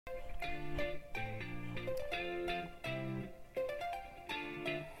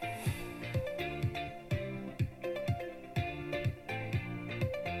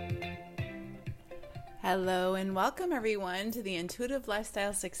Hello and welcome everyone to the Intuitive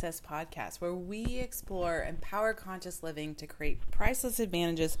Lifestyle Success Podcast, where we explore empower conscious living to create priceless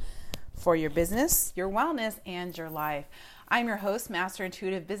advantages for your business, your wellness, and your life. I'm your host, Master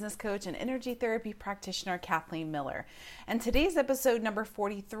Intuitive Business Coach and Energy Therapy Practitioner, Kathleen Miller. And today's episode number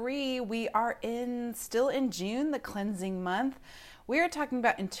 43, we are still in June, the cleansing month. We are talking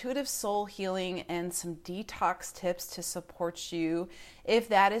about intuitive soul healing and some detox tips to support you if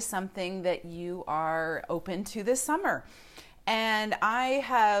that is something that you are open to this summer. And I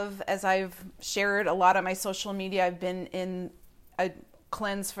have, as I've shared a lot on my social media, I've been in a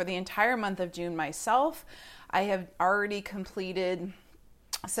cleanse for the entire month of June myself. I have already completed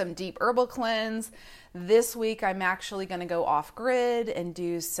some deep herbal cleanse. This week, I'm actually going to go off grid and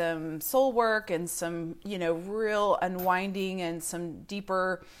do some soul work and some, real unwinding and some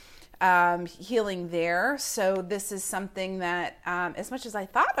deeper healing there. So this is something that, as much as I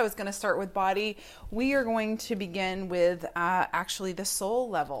thought I was going to start with body, we are going to begin with actually the soul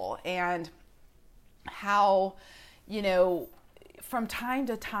level and how, from time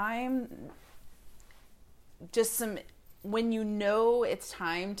to time, when you know it's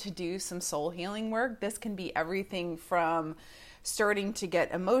time to do some soul healing work, this can be everything from starting to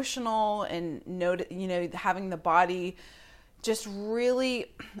get emotional and having the body just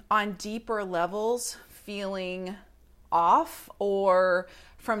really on deeper levels feeling off, or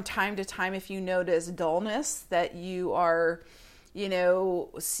from time to time if you notice dullness that you are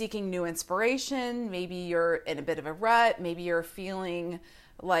seeking new inspiration, maybe you're in a bit of a rut, maybe you're feeling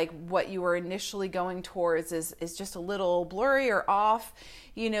like what you were initially going towards is just a little blurry or off,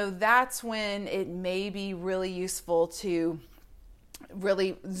 that's when it may be really useful to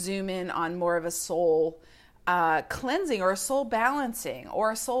really zoom in on more of a soul cleansing or a soul balancing or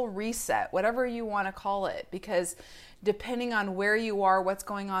a soul reset, whatever you want to call it, because depending on where you are, what's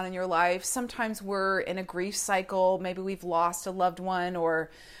going on in your life, sometimes we're in a grief cycle, maybe we've lost a loved one or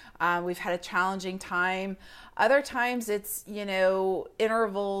we've had a challenging time. Other times it's,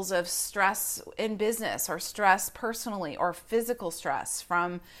 intervals of stress in business or stress personally or physical stress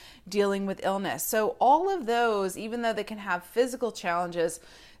from dealing with illness. So all of those, even though they can have physical challenges,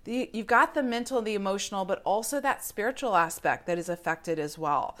 you've got the mental, the emotional, but also that spiritual aspect that is affected as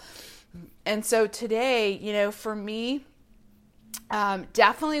well. And so today, for me,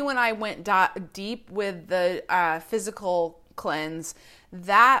 definitely when I went deep with the physical cleanse,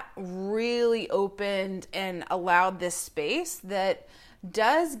 that really opened and allowed this space that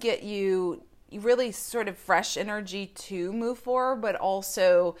does get you really sort of fresh energy to move forward, but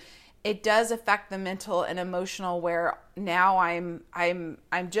also it does affect the mental and emotional, where now I'm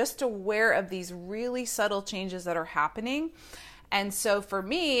just aware of these really subtle changes that are happening. And so for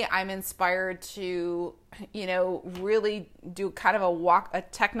me, I'm inspired to, really do kind of a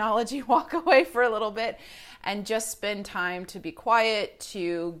technology walk away for a little bit and just spend time to be quiet,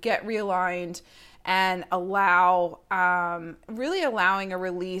 to get realigned and really allowing a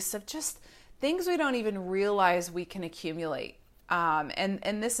release of just things we don't even realize we can accumulate.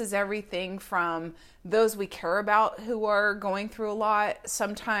 And this is everything from those we care about who are going through a lot.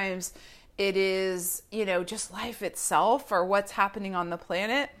 Sometimes it is, just life itself or what's happening on the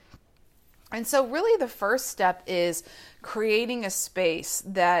planet. And so really the first step is creating a space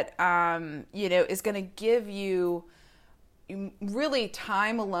that, is going to give you really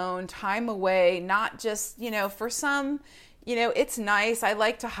time alone, time away, not just, for some, it's nice. I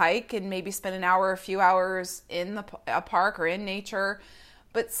like to hike and maybe spend an hour, a few hours in a park or in nature,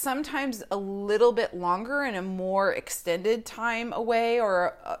 but sometimes a little bit longer and a more extended time away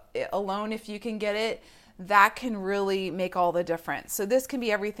or alone if you can get it, that can really make all the difference. So this can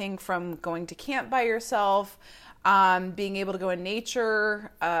be everything from going to camp by yourself, being able to go in nature,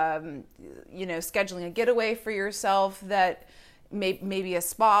 scheduling a getaway for yourself that maybe a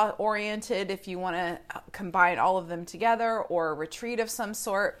spa oriented if you want to combine all of them together, or a retreat of some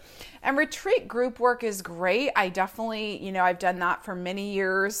sort. And retreat group work is great. I definitely, I've done that for many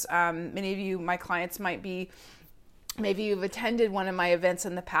years. Many of you, my clients maybe you've attended one of my events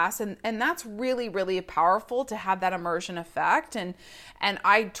in the past, and that's really, really powerful to have that immersion effect. And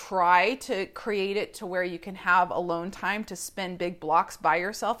I try to create it to where you can have alone time to spend big blocks by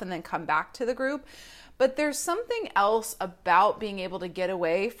yourself and then come back to the group. But there's something else about being able to get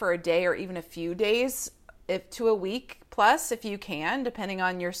away for a day or even a few days, to a week plus if you can, depending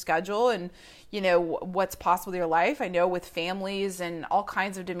on your schedule and what's possible in your life. I know with families and all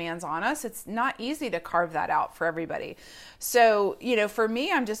kinds of demands on us, it's not easy to carve that out for everybody. So, for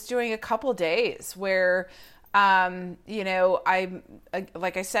me, I'm just doing a couple days where I'm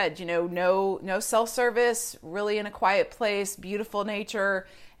like I said, no self-service, really in a quiet place, beautiful nature,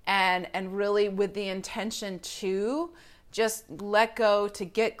 and really with the intention to just let go, to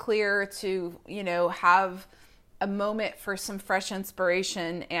get clear, to, have a moment for some fresh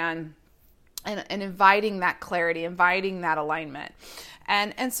inspiration and inviting that clarity, inviting that alignment.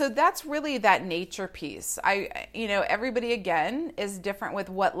 And so that's really that nature piece. Everybody again is different with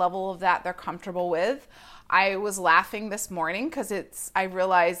what level of that they're comfortable with. I was laughing this morning because I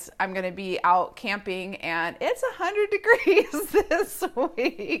realized I'm going to be out camping and it's 100 degrees this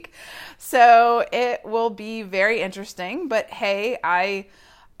week. So it will be very interesting, but hey, I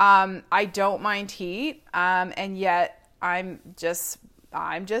don't mind heat. And yet I'm just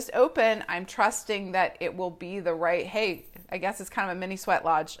open. I'm trusting that it will be the right, hey, I guess it's kind of a mini sweat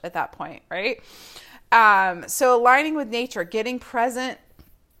lodge at that point, right? So aligning with nature, getting present,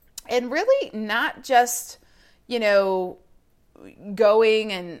 and really not just,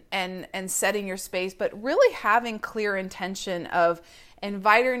 going and setting your space, but really having clear intention of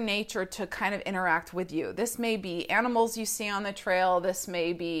inviting nature to kind of interact with you. This may be animals you see on the trail. This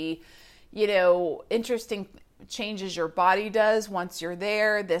may be, interesting changes your body does once you're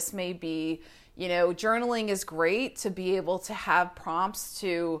there. This may be, journaling is great to be able to have prompts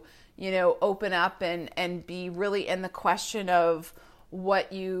to, open up and be really in the question of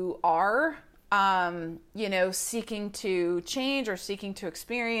what you are, seeking to change or seeking to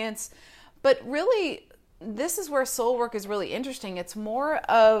experience. But really, this is where soul work is really interesting. It's more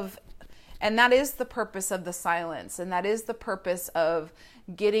of, and that is the purpose of the silence. And that is the purpose of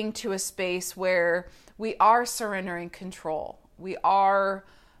getting to a space where we are surrendering control. We are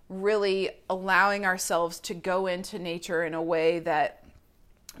really allowing ourselves to go into nature in a way that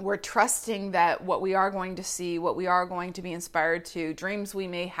we're trusting that what we are going to see, what we are going to be inspired to, dreams we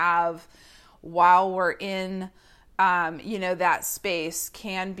may have while we're in, that space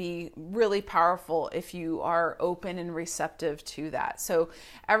can be really powerful if you are open and receptive to that. So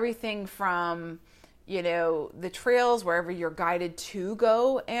everything from, the trails, wherever you're guided to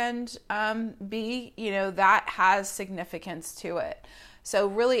go and be, that has significance to it. So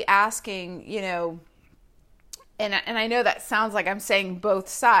really asking, and I know that sounds like I'm saying both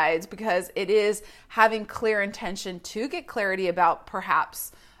sides, because it is having clear intention to get clarity about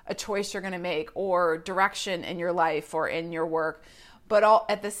perhaps a choice you're going to make or direction in your life or in your work, but all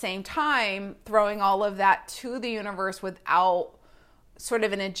at the same time throwing all of that to the universe without sort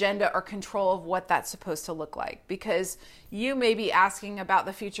of an agenda or control of what that's supposed to look like. Because you may be asking about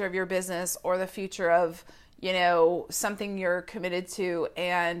the future of your business or the future of, something you're committed to,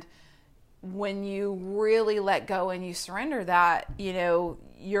 and when you really let go and you surrender that,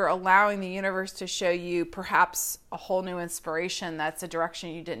 you're allowing the universe to show you perhaps a whole new inspiration that's a direction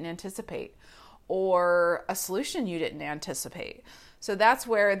you didn't anticipate or a solution you didn't anticipate. So that's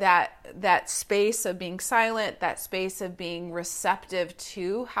where that space of being silent, that space of being receptive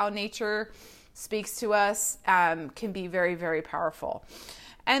to how nature speaks to us can be very, very powerful.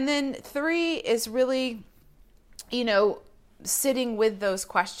 And then 3 is really, sitting with those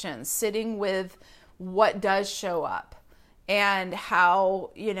questions, sitting with what does show up and how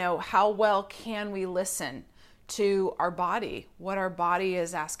well can we listen to our body, what our body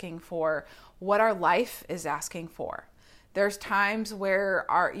is asking for, what our life is asking for. There's times where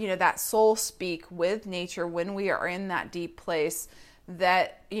that soul speak with nature when we are in that deep place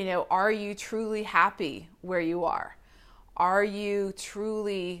that, are you truly happy where you are? Are you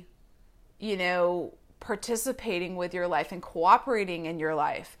truly, participating with your life and cooperating in your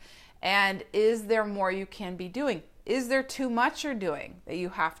life? And is there more you can be doing? Is there too much you're doing that you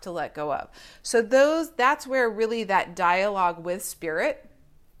have to let go of? So that's where really that dialogue with spirit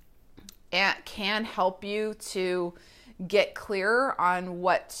can help you to get clearer on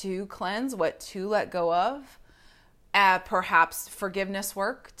what to cleanse, what to let go of. Perhaps forgiveness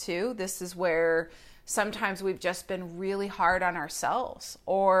work too. This is where sometimes we've just been really hard on ourselves,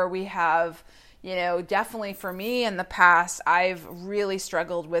 or we have, definitely for me in the past, I've really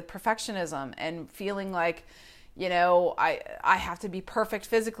struggled with perfectionism and feeling like, I have to be perfect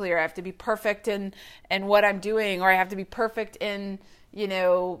physically, or I have to be perfect in what I'm doing, or I have to be perfect in,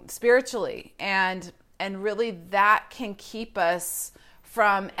 spiritually. And really that can keep us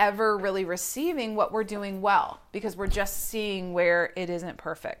from ever really receiving what we're doing well, because we're just seeing where it isn't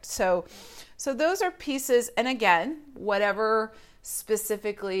perfect. So those are pieces. And again, whatever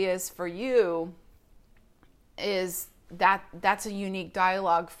specifically is for you, is that's a unique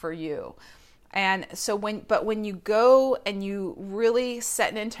dialogue for you. And so when you go and you really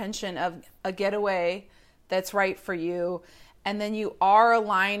set an intention of a getaway that's right for you, and then you are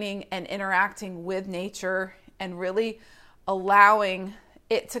aligning and interacting with nature and really allowing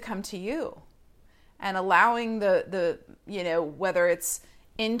it to come to you, and allowing the whether it's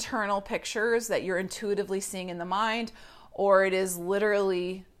internal pictures that you're intuitively seeing in the mind, or it is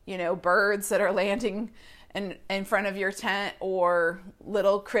literally, birds that are landing in front of your tent, or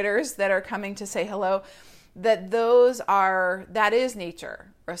little critters that are coming to say hello, that is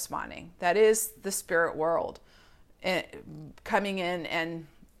nature responding. That is the spirit world coming in and,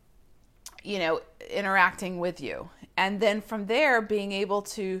 interacting with you. And then from there, being able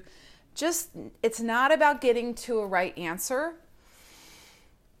to it's not about getting to a right answer.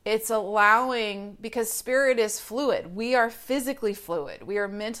 It's allowing, because spirit is fluid. We are physically fluid. We are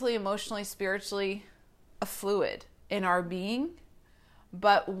mentally, emotionally, spiritually a fluid in our being.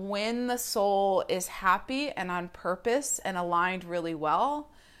 But when the soul is happy and on purpose and aligned really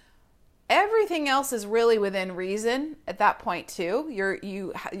well, everything else is really within reason at that point too. Your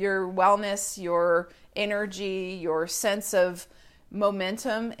wellness, your energy, your sense of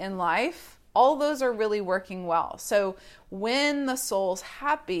momentum in life, all those are really working well. So when the soul's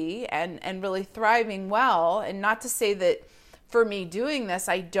happy and really thriving well, and not to say that for me doing this,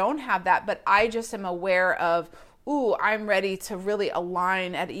 I don't have that, but I just am aware of, I'm ready to really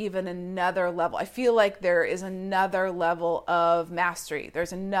align at even another level. I feel like there is another level of mastery.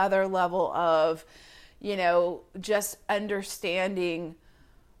 There's another level of, just understanding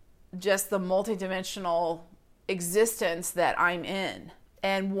just the multidimensional existence that I'm in,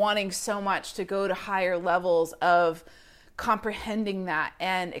 and wanting so much to go to higher levels of comprehending that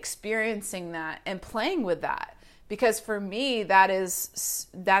and experiencing that and playing with that. Because for me,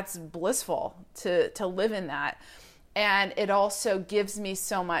 that's blissful to live in that. And it also gives me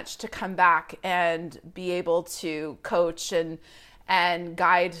so much to come back and be able to coach and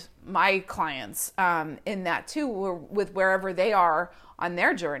guide my clients in that too, with wherever they are on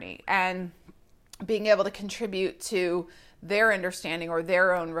their journey, and being able to contribute to their understanding or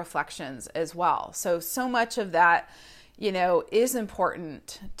their own reflections as well. So much of that, is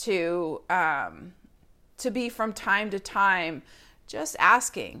important to be from time to time just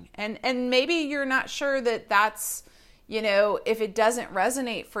asking. And maybe you're not sure that's, if it doesn't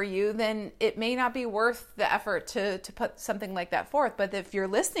resonate for you, then it may not be worth the effort to put something like that forth. But if you're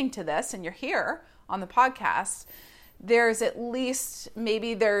listening to this and you're here on the podcast, there's at least,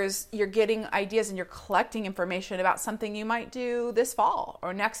 you're getting ideas and you're collecting information about something you might do this fall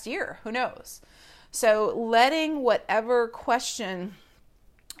or next year, who knows? So letting whatever question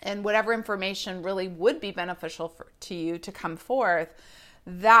and whatever information really would be beneficial to you to come forth,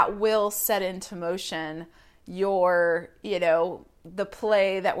 that will set into motion your, the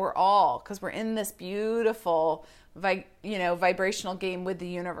play that because we're in this beautiful, vibrational game with the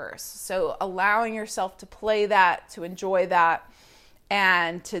universe. So allowing yourself to play that, to enjoy that,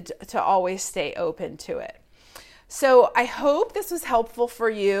 and to always stay open to it. So I hope this was helpful for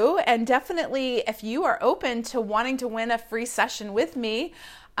you. And definitely, if you are open to wanting to win a free session with me,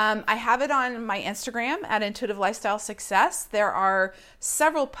 I have it on my Instagram at Intuitive Lifestyle Success. There are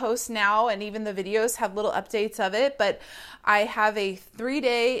several posts now, and even the videos have little updates of it. But I have a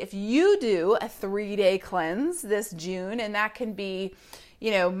 3-day, if you do a 3-day cleanse this June, and that can be,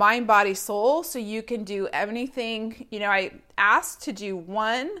 mind, body, soul. So you can do anything, I asked to do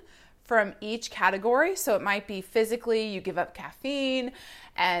one from each category. So it might be physically, you give up caffeine,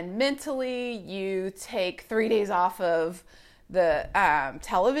 and mentally, you take 3 days off of the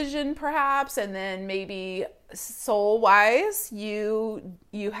television perhaps, and then maybe soul-wise, you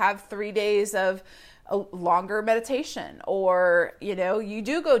have 3 days of a longer meditation, or you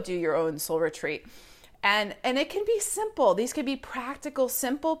do go do your own soul retreat, and it can be simple. These could be practical,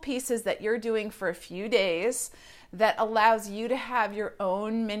 simple pieces that you're doing for a few days that allows you to have your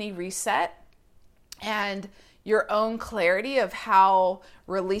own mini reset and your own clarity of how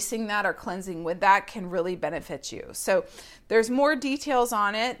releasing that or cleansing with that can really benefit you. So there's more details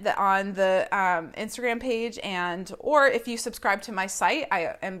on it on the Instagram page, or if you subscribe to my site,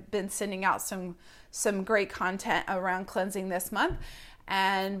 I have been sending out some great content around cleansing this month.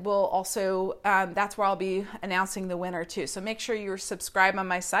 And we'll also, that's where I'll be announcing the winner too. So make sure you're subscribed on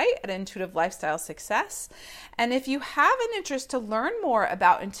my site at Intuitive Lifestyle Success. And if you have an interest to learn more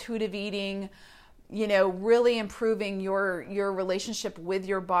about intuitive eating, really improving your relationship with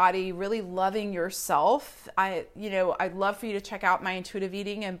your body, really loving yourself, I'd love for you to check out my intuitive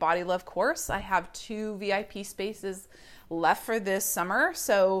eating and body love course. I have 2 VIP spaces left for this summer,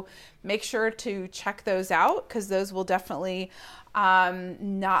 so make sure to check those out, because those will definitely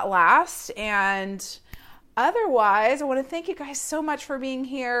not last. And otherwise, I want to thank you guys so much for being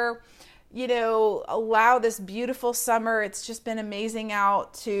here. Allow this beautiful summer. It's just been amazing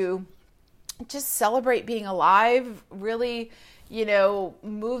out to just celebrate being alive, really,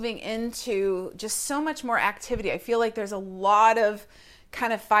 moving into just so much more activity. I feel like there's a lot of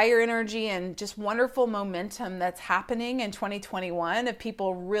kind of fire energy and just wonderful momentum that's happening in 2021 of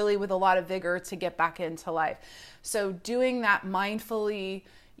people really with a lot of vigor to get back into life. So doing that mindfully,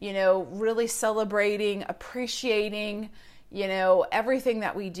 really celebrating, appreciating, everything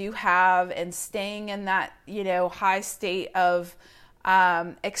that we do have, and staying in that, high state of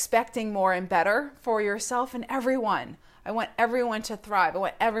expecting more and better for yourself and everyone. I want everyone to thrive. I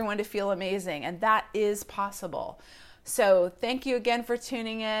want everyone to feel amazing, and that is possible. So thank you again for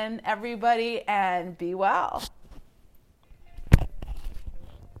tuning in, everybody, and be well.